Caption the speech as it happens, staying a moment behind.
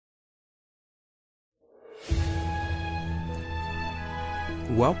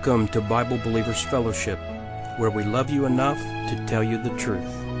Welcome to Bible Believers Fellowship, where we love you enough to tell you the truth.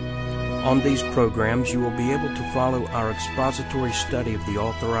 On these programs, you will be able to follow our expository study of the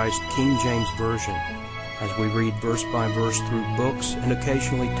Authorized King James Version as we read verse by verse through books and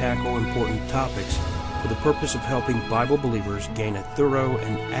occasionally tackle important topics for the purpose of helping Bible believers gain a thorough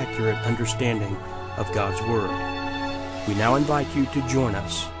and accurate understanding of God's Word. We now invite you to join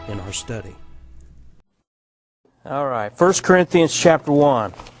us in our study. All right, 1 Corinthians chapter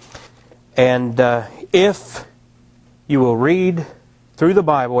 1. And if you will read through the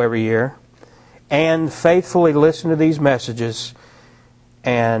Bible every year and faithfully listen to these messages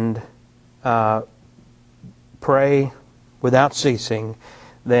and pray without ceasing,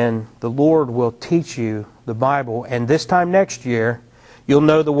 then the Lord will teach you the Bible. And this time next year, you'll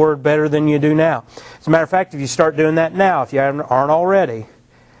know the Word better than you do now. As a matter of fact, if you start doing that now, if you aren't already,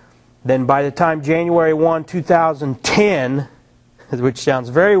 then by the time January 1, 2010, which sounds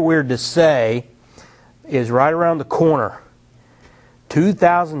very weird to say, is right around the corner.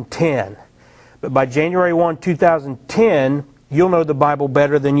 2010. But by January 1, 2010, you'll know the Bible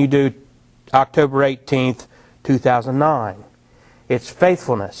better than you do October 18th, 2009. It's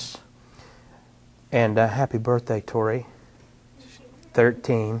faithfulness. And happy birthday, Tori.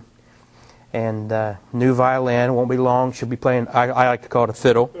 13. And new violin. Won't be long. She'll be playing, I like to call it a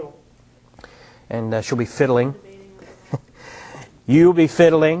fiddle. And she'll be fiddling. You'll be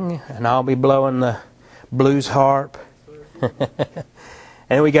fiddling, and I'll be blowing the blues harp.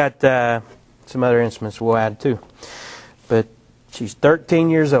 And we got some other instruments we'll add too. But she's 13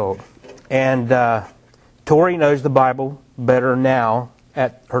 years old. And Tori knows the Bible better now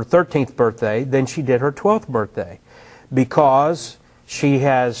at her 13th birthday than she did her 12th birthday. Because she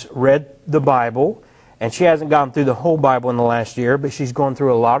has read the Bible, and she hasn't gone through the whole Bible in the last year, but she's gone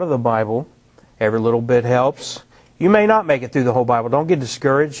through a lot of the Bible. Every little bit helps. You may not make it through the whole Bible. Don't get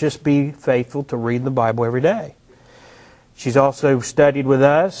discouraged. Just be faithful to read the Bible every day. She's also studied with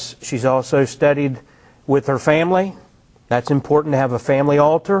us. She's also studied with her family. That's important to have a family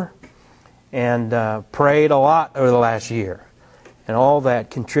altar. And prayed a lot over the last year. And all that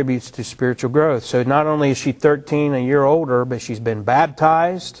contributes to spiritual growth. So not only is she 13, a year older, but she's been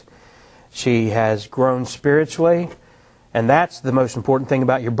baptized. She has grown spiritually. And that's the most important thing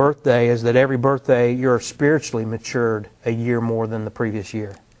about your birthday, is that every birthday you're spiritually matured a year more than the previous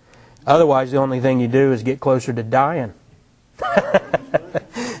year. Otherwise, the only thing you do is get closer to dying.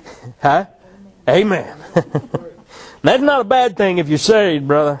 Huh? Amen. That's not a bad thing if you're saved,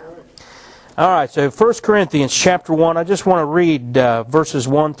 brother. All right, so 1 Corinthians chapter 1, I just want to read verses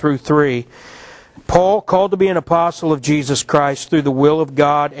 1 through 3. Paul, called to be an apostle of Jesus Christ through the will of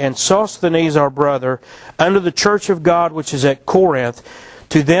God, and Sosthenes our brother, unto the church of God which is at Corinth,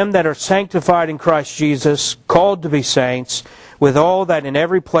 to them that are sanctified in Christ Jesus, called to be saints, with all that in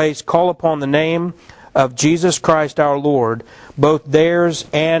every place call upon the name of Jesus Christ our Lord, both theirs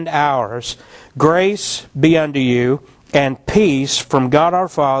and ours. Grace be unto you, and peace from God our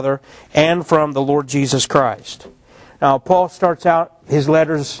Father, and from the Lord Jesus Christ. Now, Paul starts out his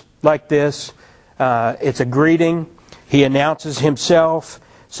letters like this. It's a greeting. He announces himself.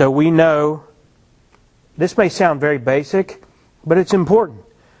 So we know, this may sound very basic, but it's important.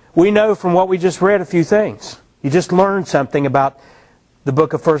 We know from what we just read a few things. You just learned something about the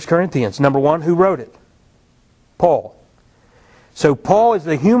book of 1 Corinthians. Number one, who wrote it? Paul. So Paul is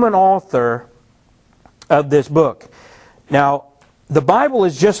the human author of this book. Now, the Bible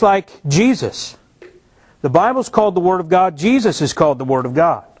is just like Jesus. The Bible's called the Word of God. Jesus is called the Word of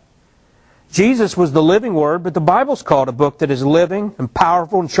God. Jesus was the living Word, but the Bible's called a book that is living and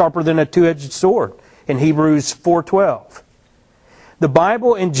powerful and sharper than a two-edged sword in Hebrews 4:12. The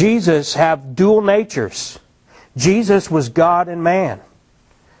Bible and Jesus have dual natures. Jesus was God and man.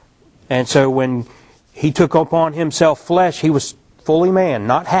 And so when He took upon Himself flesh, He was fully man,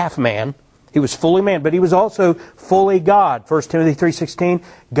 not half man. He was fully man, but He was also fully God. 1 Timothy 3:16,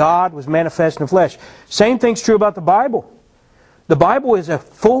 God was manifest in the flesh. Same thing's true about the Bible. The Bible is a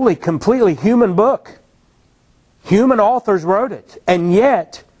fully, completely human book. Human authors wrote it, and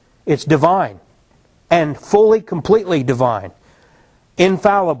yet it's divine. And fully, completely divine.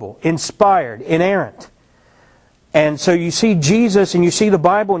 Infallible, inspired, inerrant. And so you see Jesus, and you see the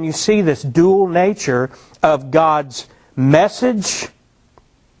Bible, and you see this dual nature of God's message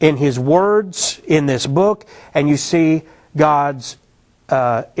in His words in this book, and you see God's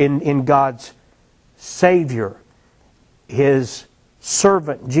in God's Savior, His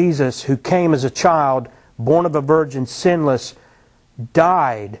servant Jesus, who came as a child, born of a virgin, sinless,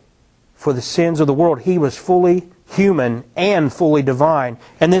 died for the sins of the world. He was fully human and fully divine.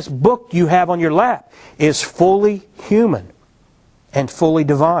 And this book you have on your lap is fully human and fully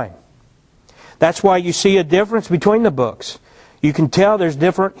divine. That's why you see a difference between the books. You can tell there's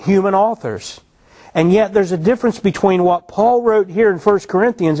different human authors. And yet there's a difference between what Paul wrote here in 1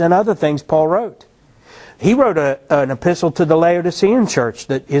 Corinthians and other things Paul wrote. He wrote an epistle to the Laodicean church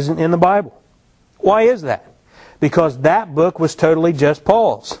that isn't in the Bible. Why is that? Because that book was totally just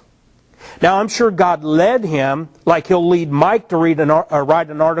Paul's. Now I'm sure God led him like He'll lead Mike to write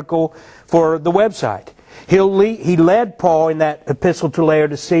an article for the website. He led Paul in that epistle to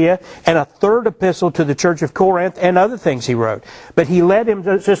Laodicea and a third epistle to the church of Corinth and other things he wrote. But He led him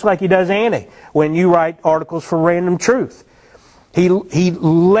just like He does Annie when you write articles for Random Truth. He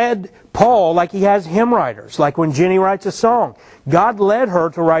led Paul like He has hymn writers, like when Jenny writes a song. God led her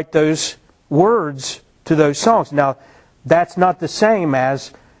to write those words to those songs. Now, that's not the same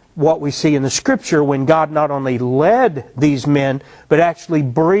as what we see in the Scripture when God not only led these men, but actually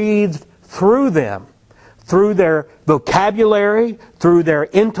breathed through them, through their vocabulary, through their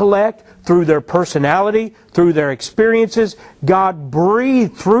intellect, through their personality, through their experiences. God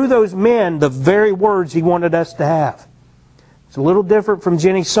breathed through those men the very words He wanted us to have. It's a little different from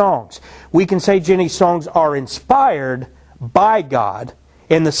Jenny's songs. We can say Jenny's songs are inspired by God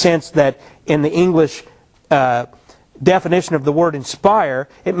in the sense that in the English definition of the word inspire,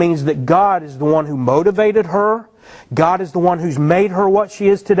 it means that God is the one who motivated her. God is the one who's made her what she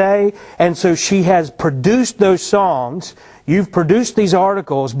is today. And so she has produced those songs. You've produced these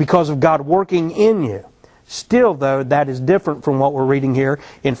articles because of God working in you. Still, though, that is different from what we're reading here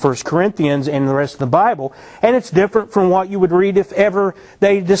in 1 Corinthians and the rest of the Bible. And it's different from what you would read if ever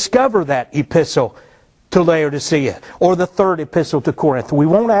they discover that epistle to Laodicea or the third epistle to Corinth. We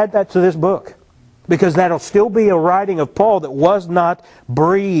won't add that to this book because that'll still be a writing of Paul that was not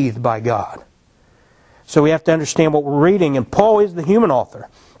breathed by God. So we have to understand what we're reading. And Paul is the human author.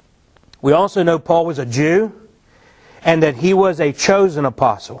 We also know Paul was a Jew and that he was a chosen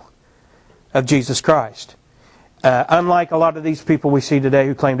apostle of Jesus Christ. Unlike a lot of these people we see today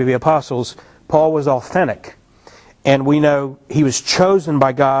who claim to be apostles, Paul was authentic. And we know he was chosen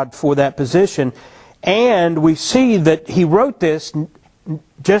by God for that position. And we see that he wrote this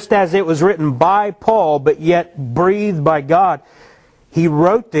just as it was written by Paul, but yet breathed by God. He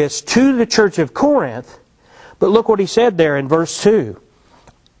wrote this to the church of Corinth. But look what he said there in verse 2.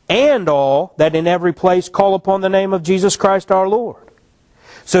 And all that in every place call upon the name of Jesus Christ our Lord.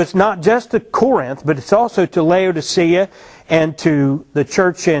 So it's not just to Corinth, but it's also to Laodicea and to the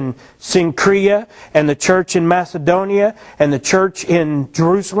church in Cenchrea and the church in Macedonia and the church in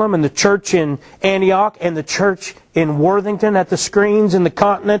Jerusalem and the church in Antioch and the church in Worthington at the screens in the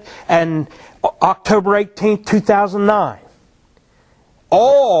continent and October 18th, 2009.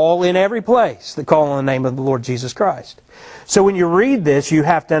 All in every place that call on the name of the Lord Jesus Christ. So when you read this, you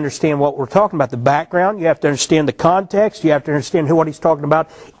have to understand what we're talking about, the background. You have to understand the context. You have to understand what he's talking about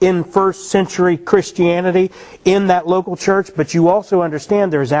in first century Christianity in that local church. But you also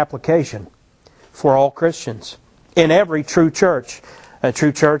understand there is application for all Christians in every true church. A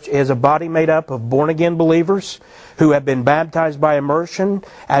true church is a body made up of born-again believers who have been baptized by immersion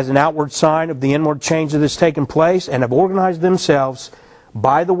as an outward sign of the inward change that has taken place and have organized themselves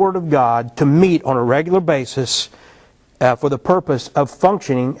by the Word of God to meet on a regular basis for the purpose of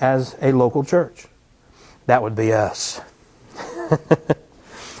functioning as a local church. That would be us.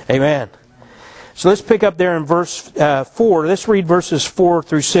 Amen. So let's pick up there in verse 4. Let's read verses 4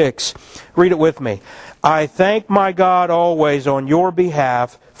 through 6. Read it with me. I thank my God always on your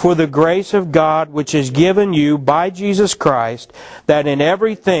behalf for the grace of God which is given you by Jesus Christ, that in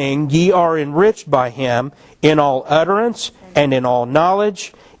everything ye are enriched by Him, in all utterance and in all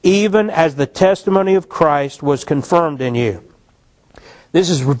knowledge, even as the testimony of Christ was confirmed in you.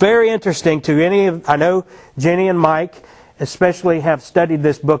 This is very interesting to any of, I know Jenny and Mike especially have studied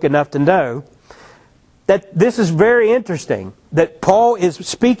this book enough to know that this is very interesting, that Paul is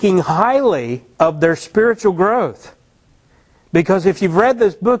speaking highly of their spiritual growth. Because if you've read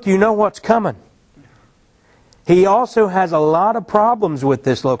this book, you know what's coming. He also has a lot of problems with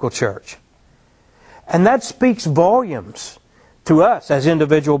this local church. And that speaks volumes to us as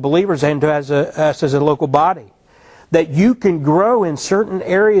individual believers and to us as a local body. That you can grow in certain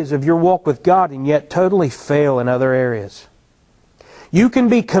areas of your walk with God and yet totally fail in other areas. You can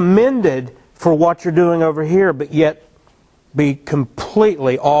be commended for what you're doing over here, but yet be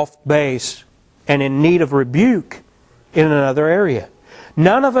completely off base and in need of rebuke in another area.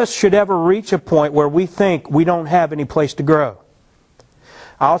 None of us should ever reach a point where we think we don't have any place to grow.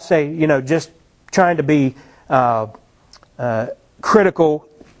 I'll say, just trying to be critical,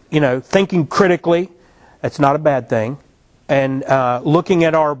 thinking critically, that's not a bad thing. And looking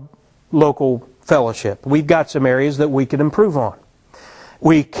at our local fellowship, we've got some areas that we could improve on.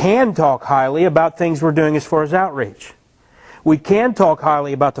 We can talk highly about things we're doing as far as outreach. We can talk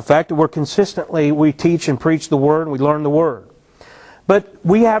highly about the fact that we teach and preach the Word and we learn the Word. But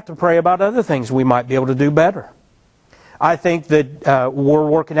we have to pray about other things we might be able to do better. I think that we're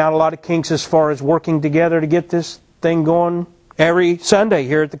working out a lot of kinks as far as working together to get this thing going every Sunday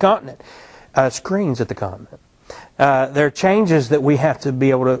here at the Continent. Screens at the Continent. There are changes that we have to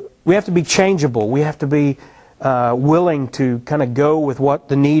be we have to be changeable. We have to be willing to kind of go with what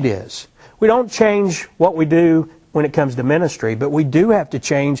the need is. We don't change what we do when it comes to ministry, but we do have to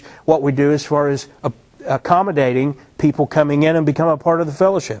change what we do as far as accommodating people coming in and become a part of the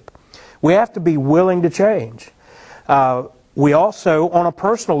fellowship. We have to be willing to change. We also, on a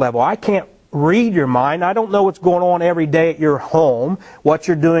personal level, I can't read your mind. I don't know what's going on every day at your home, what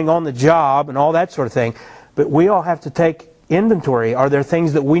you're doing on the job, and all that sort of thing. But we all have to take inventory. Are there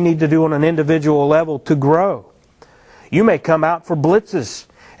things that we need to do on an individual level to grow? You may come out for blitzes,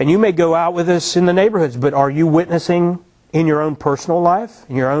 and you may go out with us in the neighborhoods, but are you witnessing in your own personal life,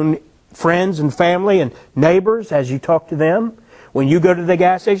 in your own friends and family and neighbors as you talk to them? When you go to the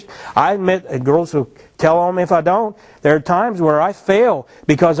gas station, I admit, girls will tell on me if I don't, there are times where I fail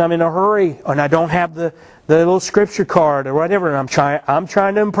because I'm in a hurry and I don't have the little scripture card or whatever, and I'm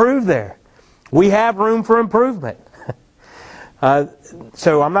trying to improve there. We have room for improvement.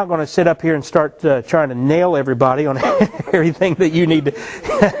 So I'm not going to sit up here and start trying to nail everybody on everything that you need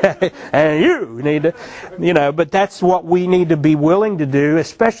to, and you need to, but that's what we need to be willing to do,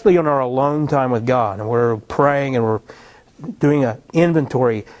 especially in our alone time with God. And we're praying and we're doing an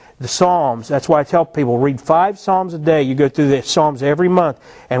inventory. The Psalms, that's why I tell people, read 5 Psalms a day. You go through the Psalms every month.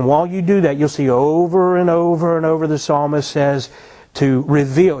 And while you do that, you'll see over and over and over the psalmist says to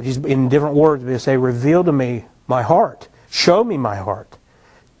reveal, in different words, but say, reveal to me my heart. Show me my heart.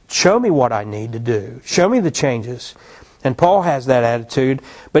 Show me what I need to do. Show me the changes. And Paul has that attitude.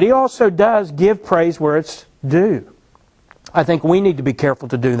 But he also does give praise where it's due. I think we need to be careful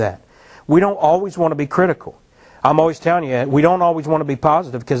to do that. We don't always want to be critical. I'm always telling you, we don't always want to be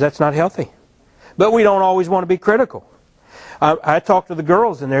positive because that's not healthy. But we don't always want to be critical. I talk to the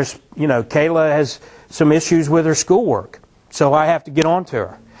girls, and there's, Kayla has some issues with her schoolwork. So I have to get on to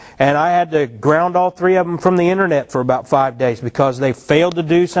her. And I had to ground all 3 of them from the internet for about 5 days because they failed to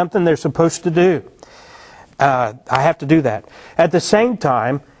do something they're supposed to do. I have to do that. At the same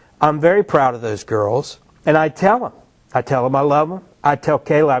time, I'm very proud of those girls, and I tell them. I tell them I love them. I tell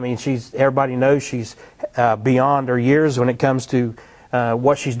Kayla, everybody knows she's beyond her years when it comes to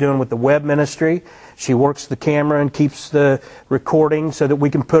what she's doing with the web ministry. She works the camera and keeps the recording so that we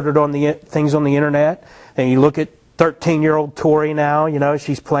can put it on things on the internet. And you look at 13-year-old Tori now,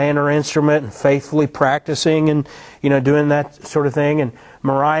 she's playing her instrument and faithfully practicing and, doing that sort of thing. And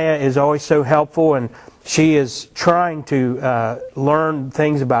Mariah is always so helpful, and she is trying to learn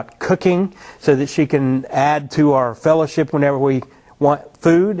things about cooking so that she can add to our fellowship whenever we want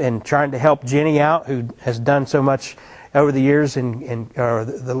food, and trying to help Jenny out, who has done so much over the years,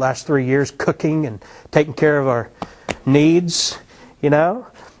 the last 3 years, cooking and taking care of our needs,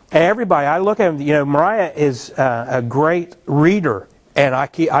 Everybody, I look at them, Mariah is a great reader, and I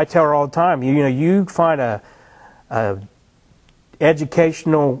tell her all the time, you find a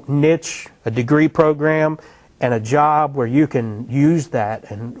educational niche, a degree program, and a job where you can use that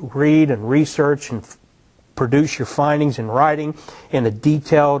and read and research and produce your findings in writing in a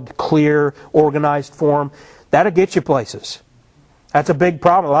detailed, clear, organized form. That'll get you places. That's a big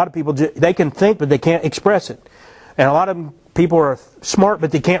problem. A lot of people, they can think, but they can't express it. And a lot of people are smart,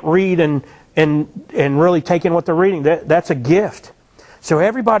 but they can't read and really take in what they're reading. That's a gift. So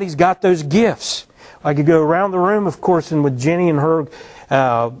everybody's got those gifts. I could go around the room, of course, and with Jenny and her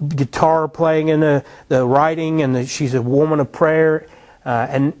guitar playing and the writing, and she's a woman of prayer.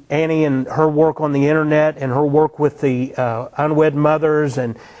 And Annie and her work on the internet and her work with the unwed mothers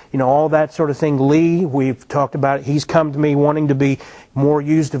and all that sort of thing. Lee, we've talked about it. He's come to me wanting to be more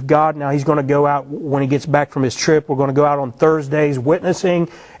used of God. Now he's going to go out when he gets back from his trip. We're going to go out on Thursdays witnessing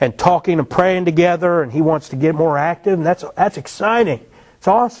and talking and praying together, and he wants to get more active, and that's exciting. It's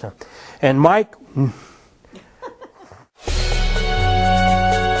awesome. And Mike,